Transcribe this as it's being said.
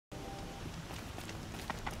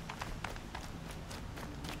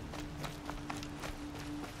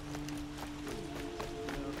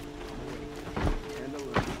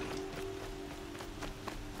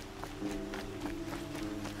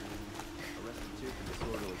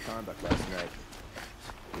conduct last night.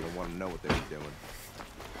 You don't want to know what they were doing.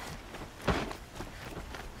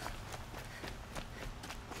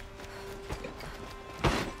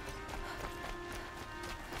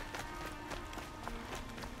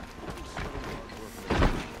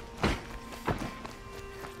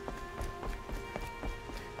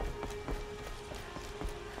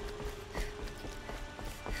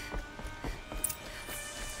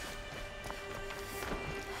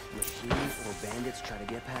 Machines or bandits try to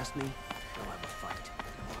get past me, I'll have a fight.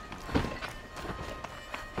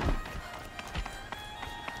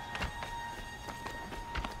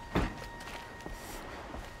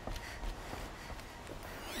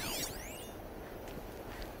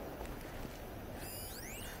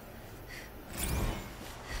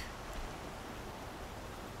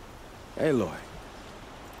 Aloy,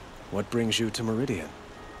 what brings you to Meridian?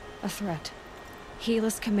 A threat.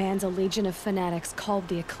 Helis commands a legion of fanatics called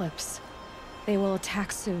the Eclipse. They will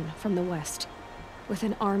attack soon from the west, with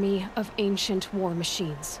an army of ancient war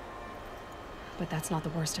machines. But that's not the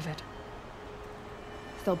worst of it.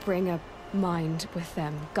 They'll bring a mind with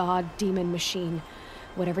them, god, demon, machine,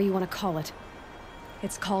 whatever you want to call it.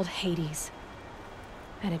 It's called Hades.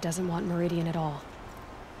 And it doesn't want Meridian at all.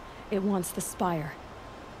 It wants the Spire.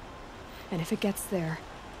 And if it gets there,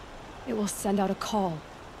 it will send out a call,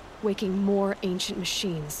 waking more ancient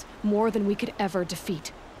machines, more than we could ever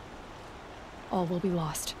defeat. All will be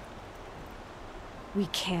lost. We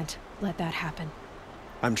can't let that happen.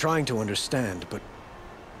 I'm trying to understand, but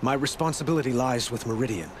my responsibility lies with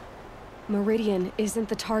Meridian. Meridian isn't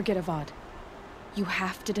the target, Avad. You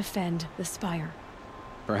have to defend the Spire.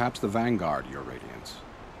 Perhaps the Vanguard, Your Radiance.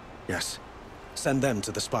 Yes. Send them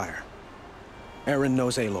to the Spire. Eren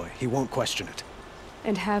knows Aloy. He won't question it.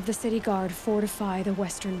 And have the City Guard fortify the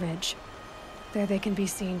Western Ridge. There they can be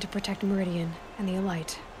seen to protect Meridian and the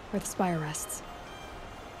Elite, where the Spire rests.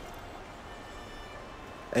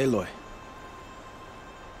 Aloy,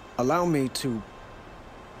 allow me to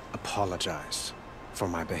apologize for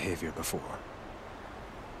my behavior before.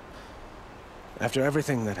 After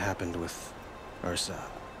everything that happened with Ursa,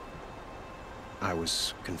 I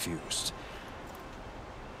was confused.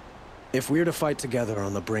 If we're to fight together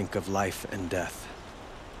on the brink of life and death,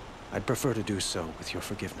 I'd prefer to do so with your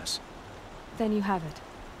forgiveness. Then you have it.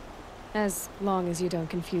 As long as you don't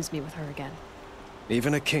confuse me with her again.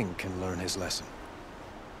 Even a king can learn his lesson.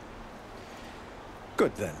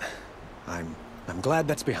 Good then. I'm glad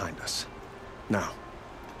that's behind us. Now,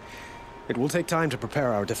 it will take time to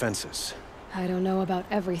prepare our defenses. I don't know about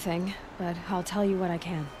everything, but I'll tell you what I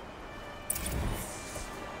can.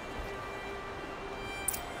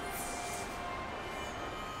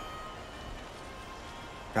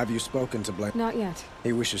 Have you spoken to Blaine? Not yet.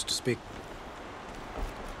 He wishes to speak.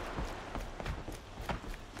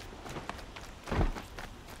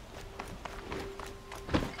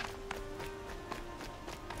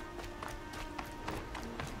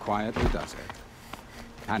 Quietly does it.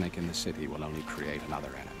 Panic in the city will only create another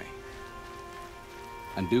enemy.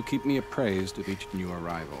 And do keep me appraised of each new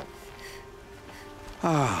arrival.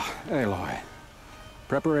 Ah, Aloy.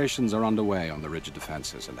 Preparations are underway on the ridge of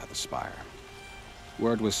defenses and at the Spire.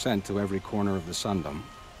 Word was sent to every corner of the Sundom.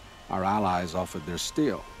 Our allies offered their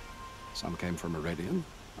steel. Some came for Meridian,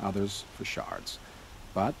 others for shards.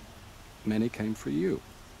 But many came for you,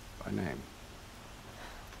 by name.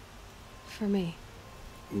 For me.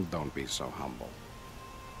 Don't be so humble.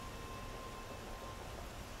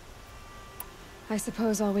 I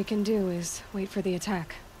suppose all we can do is wait for the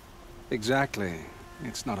attack. Exactly.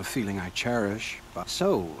 It's not a feeling I cherish, but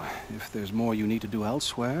so, if there's more you need to do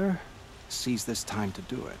elsewhere, seize this time to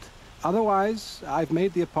do it. Otherwise, I've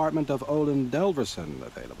made the apartment of Olin Delverson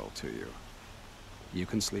available to you. You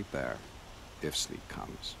can sleep there, if sleep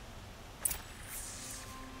comes.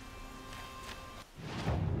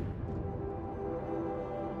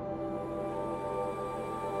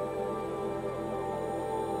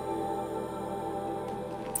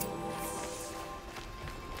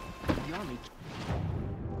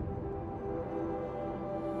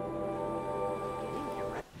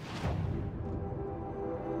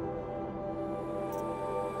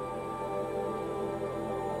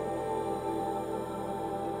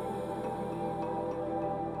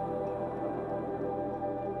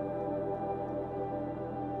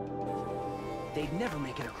 They'd never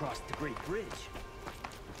make it across the Great Bridge.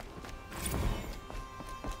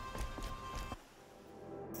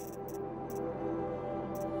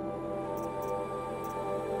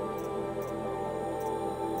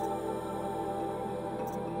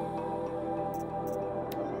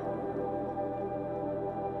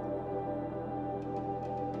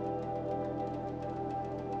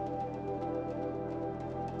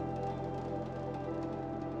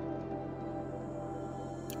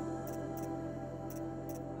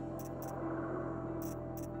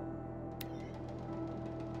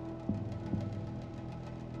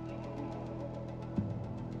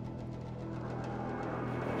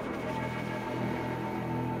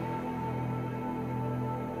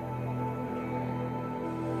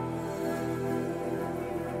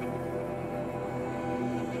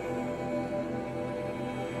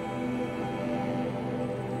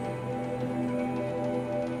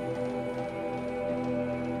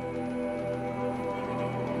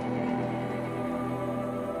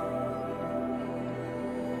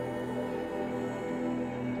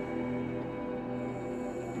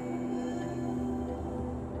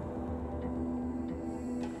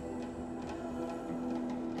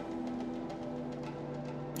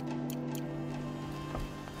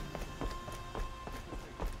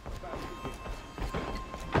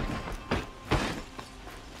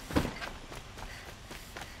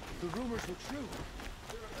 rumors were true.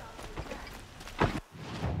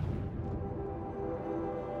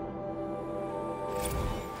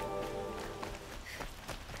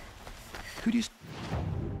 Could you spare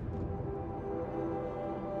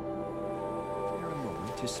a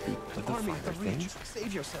moment to speak of the Army finer of the Reach, things?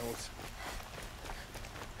 save yourselves.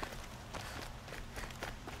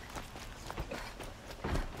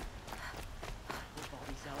 Hope all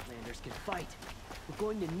these Outlanders can fight. We're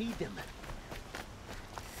going to need them.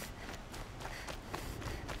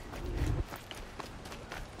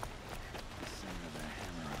 Sound of a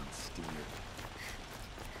hammer on steel.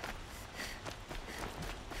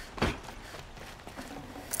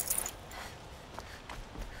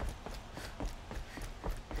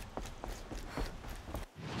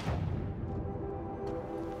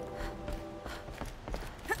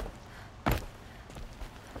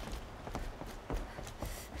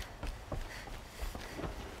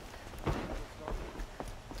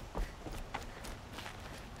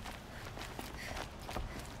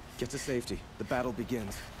 Get to safety. The battle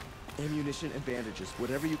begins. Ammunition and bandages,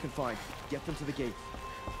 whatever you can find. Get them to the gate.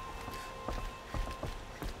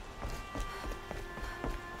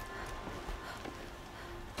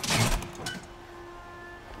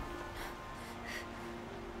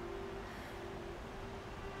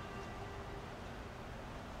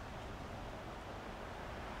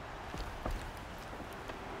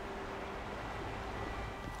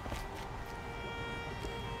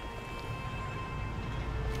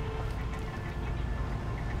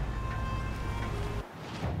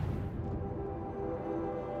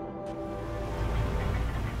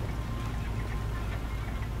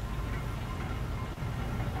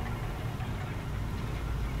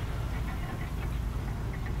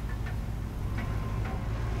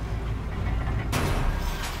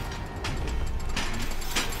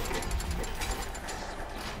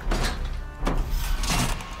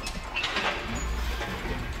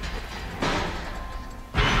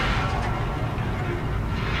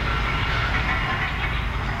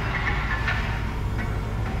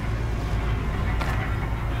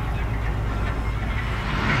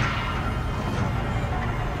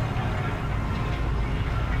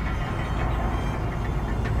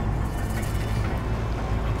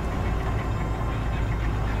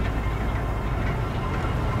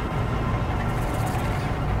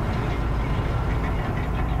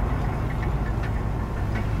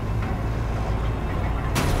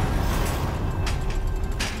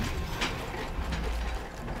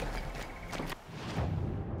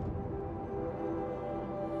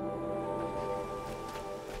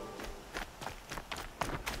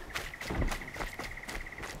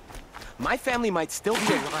 My family might still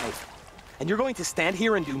be alive, and you're going to stand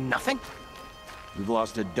here and do nothing? We've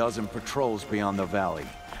lost a dozen patrols beyond the valley.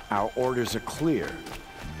 Our orders are clear.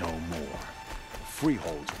 No more. The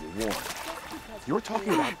freeholds were warned. You're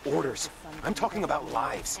talking about orders. I'm talking about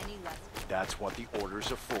lives. That's what the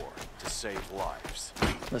orders are for, to save lives.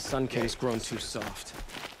 The Sun King's grown too soft.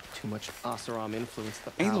 Too much Oseram influenced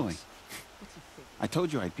the palace. Aloy, I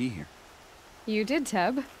told you I'd be here. You did,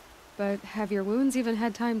 Teb. But have your wounds even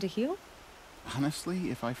had time to heal?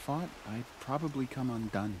 Honestly, if I fought, I'd probably come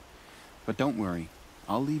undone. But don't worry,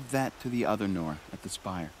 I'll leave that to the other Nora at the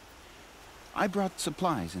Spire. I brought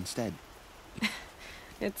supplies instead.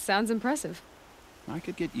 It sounds impressive. I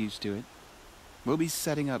could get used to it. We'll be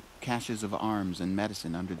setting up caches of arms and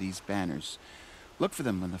medicine under these banners. Look for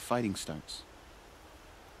them when the fighting starts.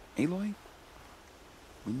 Aloy,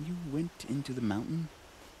 when you went into the mountain,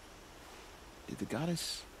 did the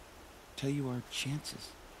goddess tell you our chances?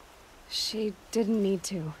 She didn't need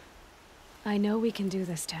to. I know we can do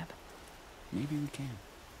this, Teb. Maybe we can.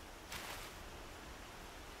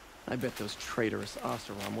 I bet those traitorous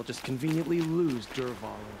Oseram will just conveniently lose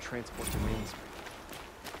Dervahl and transport to Main Street.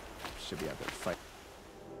 Should be out there to fight.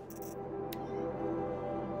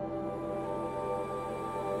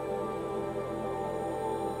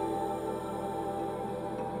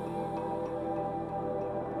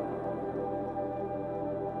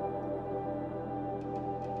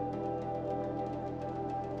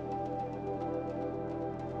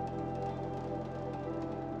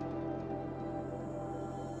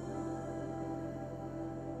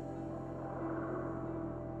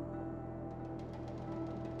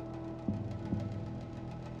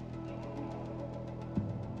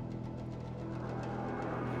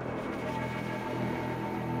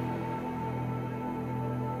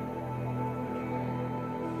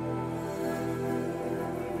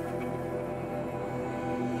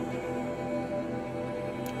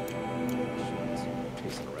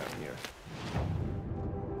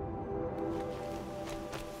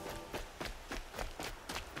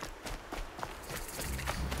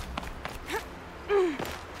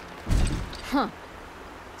 Huh.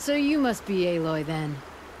 So you must be Aloy then.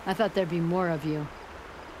 I thought there'd be more of you.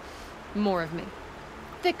 More of me.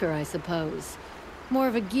 Thicker, I suppose. More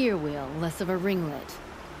of a gear wheel, less of a ringlet.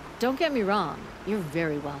 Don't get me wrong, you're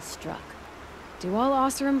very well struck. Do all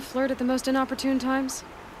Oseram flirt at the most inopportune times?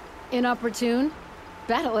 Inopportune?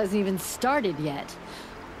 Battle hasn't even started yet.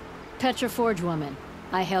 Petra Forge woman.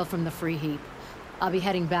 I hail from the Free Heap. I'll be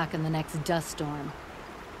heading back in the next dust storm.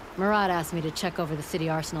 Murad asked me to check over the city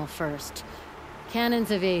arsenal first. Cannons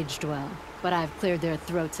have aged well, but I've cleared their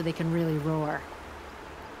throats so they can really roar.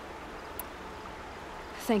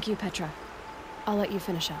 Thank you, Petra. I'll let you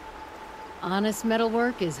finish up. Honest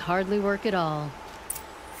metalwork is hardly work at all.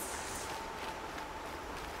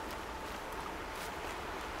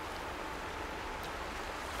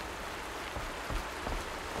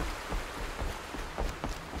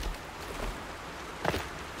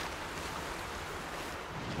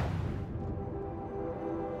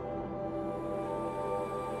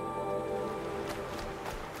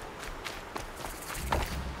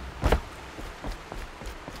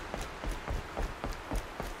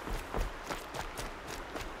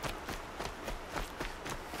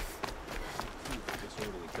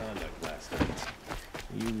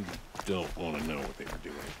 You don't want to know what they were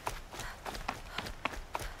doing.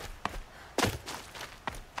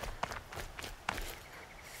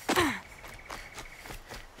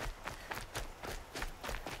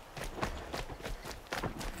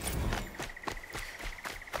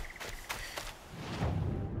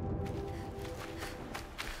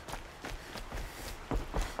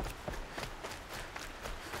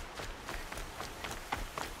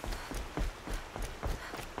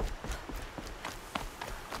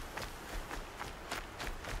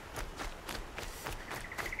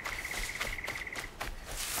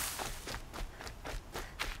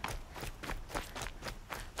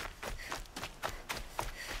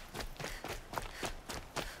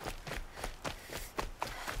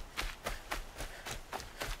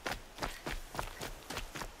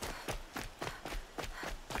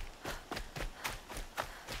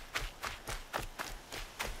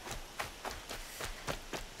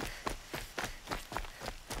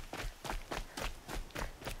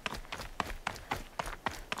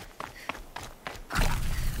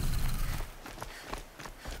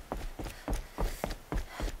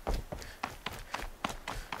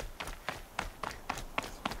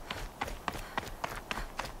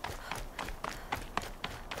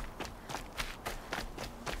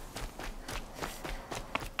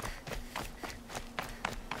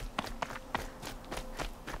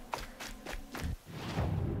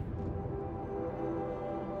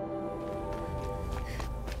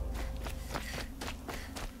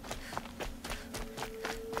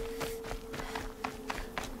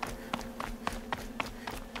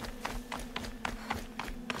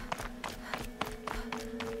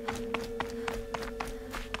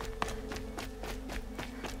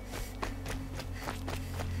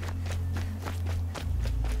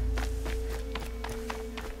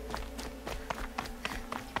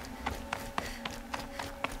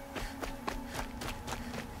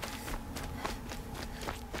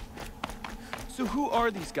 So who are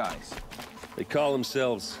these guys? They call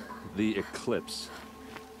themselves the Eclipse.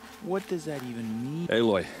 What does that even mean?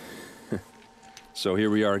 Aloy. So here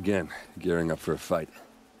we are again, gearing up for a fight.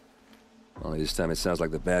 Only this time it sounds like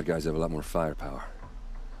the bad guys have a lot more firepower.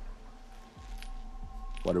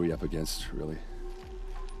 What are we up against, really?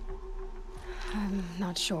 I'm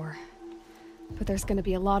not sure. But there's gonna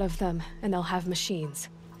be a lot of them, and they'll have machines.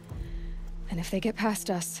 And if they get past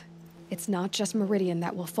us, it's not just Meridian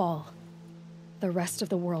that will fall. The rest of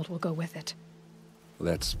the world will go with it. Well,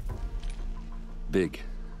 that's big.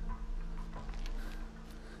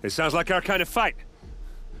 It sounds like our kind of fight.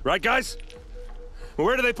 Right, guys? Well,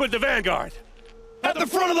 where do they put the Vanguard? At the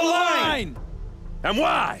front of the line! And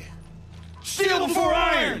why? Steel before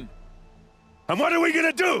iron! And what are we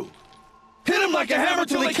gonna do? Hit them like a hammer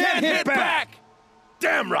till they can't hit back!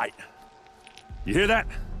 Damn right! You hear that?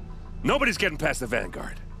 Nobody's getting past the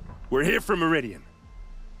Vanguard. We're here for Meridian.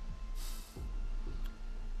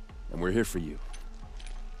 And we're here for you.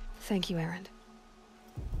 Thank you, Erend.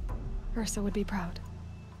 Ursa would be proud.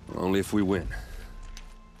 Only if we win.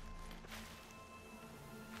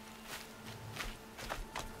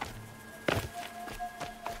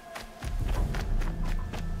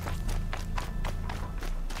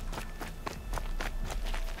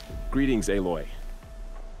 Greetings, Aloy.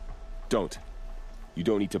 Don't. You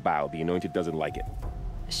don't need to bow. The Anointed doesn't like it.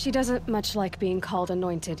 She doesn't much like being called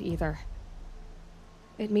Anointed, either.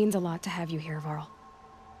 It means a lot to have you here, Varl.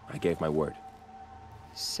 I gave my word.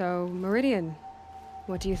 So, Meridian,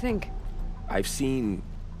 what do you think? I've seen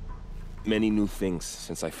many new things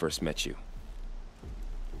since I first met you.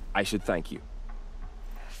 I should thank you.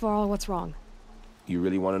 For all what's wrong. You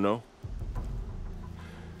really want to know?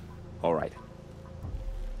 All right.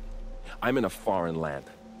 I'm in a foreign land,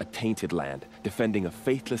 a tainted land, defending a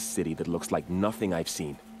faithless city that looks like nothing I've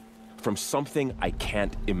seen. From something I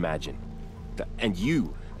can't imagine. And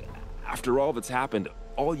you, after all that's happened,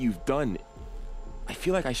 all you've done, I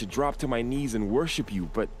feel like I should drop to my knees and worship you,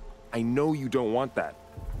 but I know you don't want that.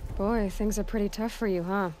 Boy, things are pretty tough for you,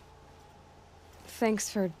 huh? Thanks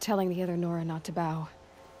for telling the other Nora not to bow.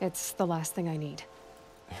 It's the last thing I need.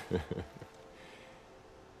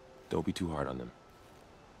 Don't be too hard on them.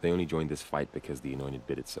 They only joined this fight because the Anointed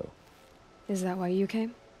bid it so. Is that why you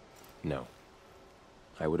came? No.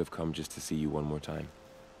 I would have come just to see you one more time.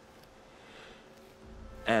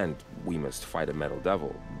 And we must fight a metal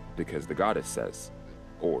devil, because the goddess says.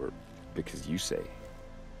 Or because you say.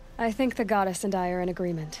 I think the goddess and I are in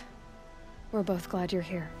agreement. We're both glad you're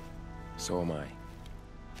here. So am I.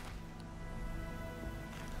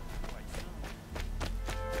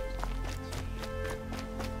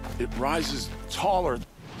 It rises taller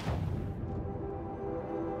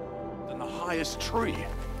than the highest tree.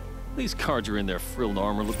 These Carja in their frilled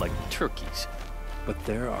armor look like turkeys. But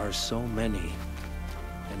there are so many.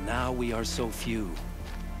 And now we are so few.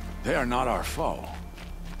 They are not our foe.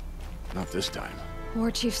 Not this time.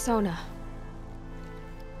 War Chief Sona.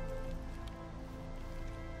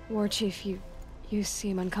 War Chief, you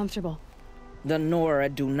seem uncomfortable. The Nora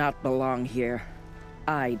do not belong here.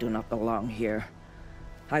 I do not belong here.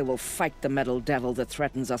 I will fight the metal devil that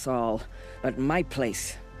threatens us all, but my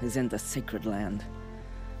place is in the sacred land.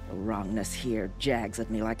 The wrongness here jags at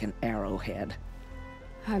me like an arrowhead.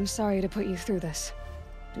 I'm sorry to put you through this.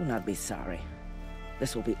 Do not be sorry.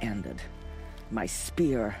 This will be ended. My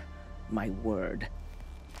spear, my word.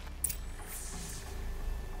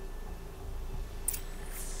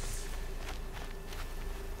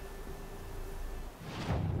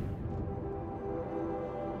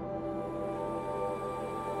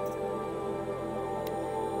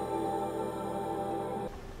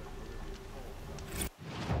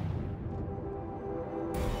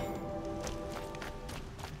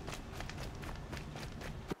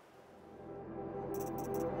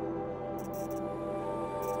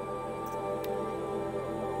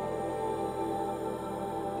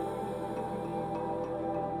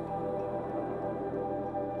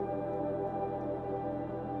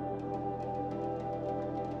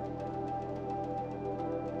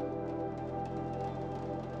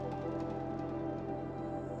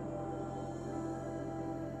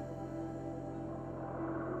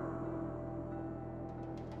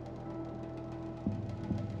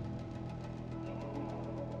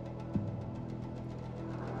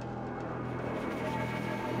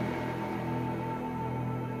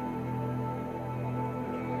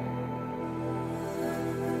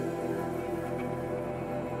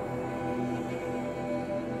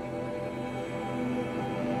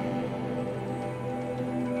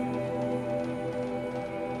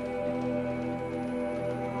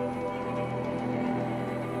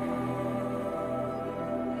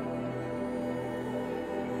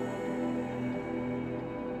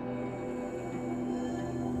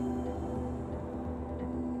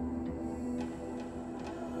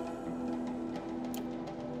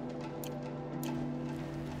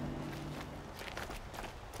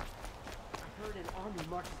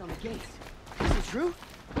 Marks on the gates. Is it true?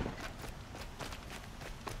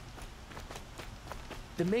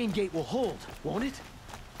 The main gate will hold, won't it?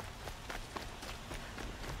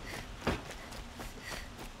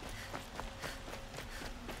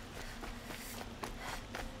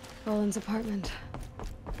 Roland's apartment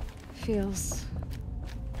feels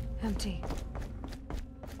empty.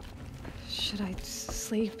 Should I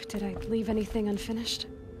sleep? Did I leave anything unfinished?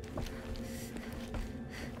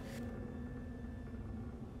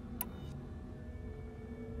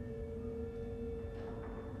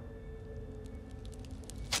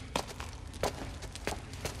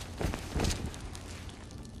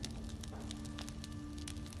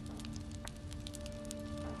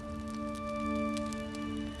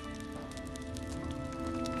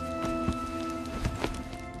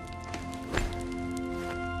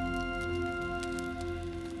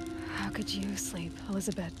 How could you sleep,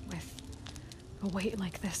 Elizabeth, with a weight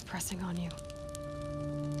like this pressing on you?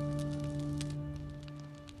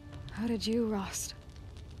 How did you, Rost,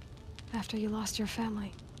 after you lost your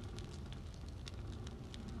family?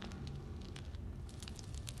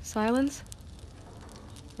 Silence?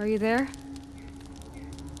 Are you there?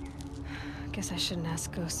 Guess I shouldn't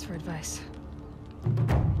ask ghosts for advice.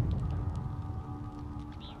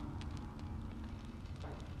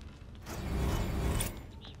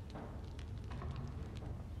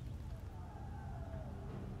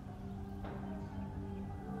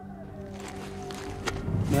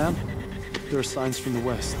 Ma'am, there are signs from the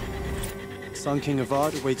west. Sun King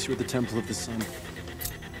Avad awaits you at the Temple of the Sun.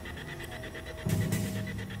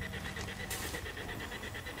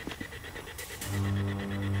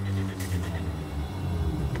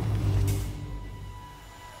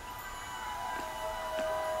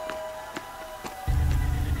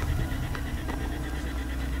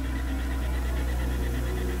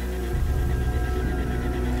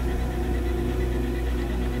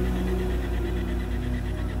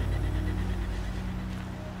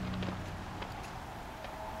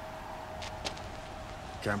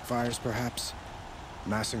 Campfires, perhaps?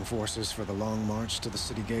 Massing forces for the long march to the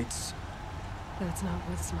city gates? That's not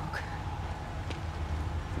with smoke.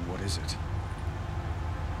 And what is it?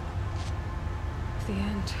 The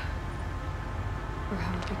end. Or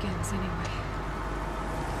how it begins, anyway.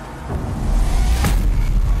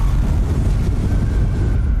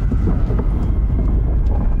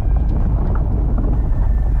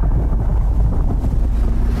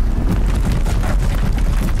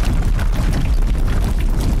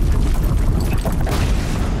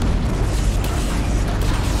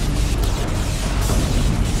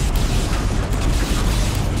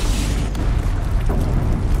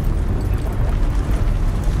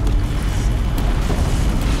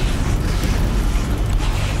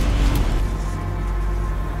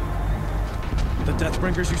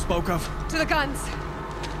 Deathbringers you spoke of? To the guns!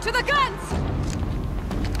 To the guns!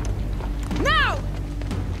 Now!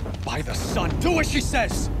 By the sun, do as she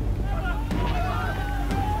says!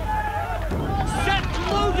 Set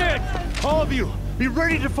loaded! All of you, be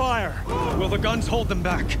ready to fire! Will the guns hold them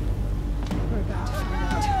back? We're about to find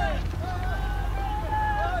out.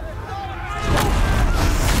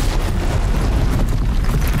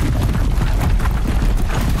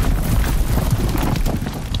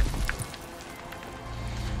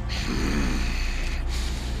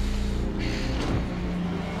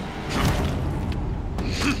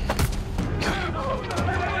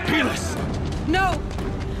 No!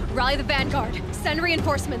 Rally the Vanguard. Send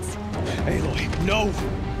reinforcements. Aloy, no!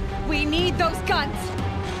 We need those guns!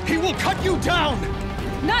 He will cut you down!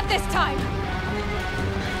 Not this time!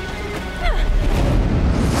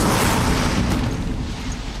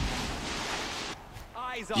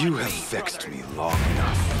 You have vexed me long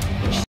enough.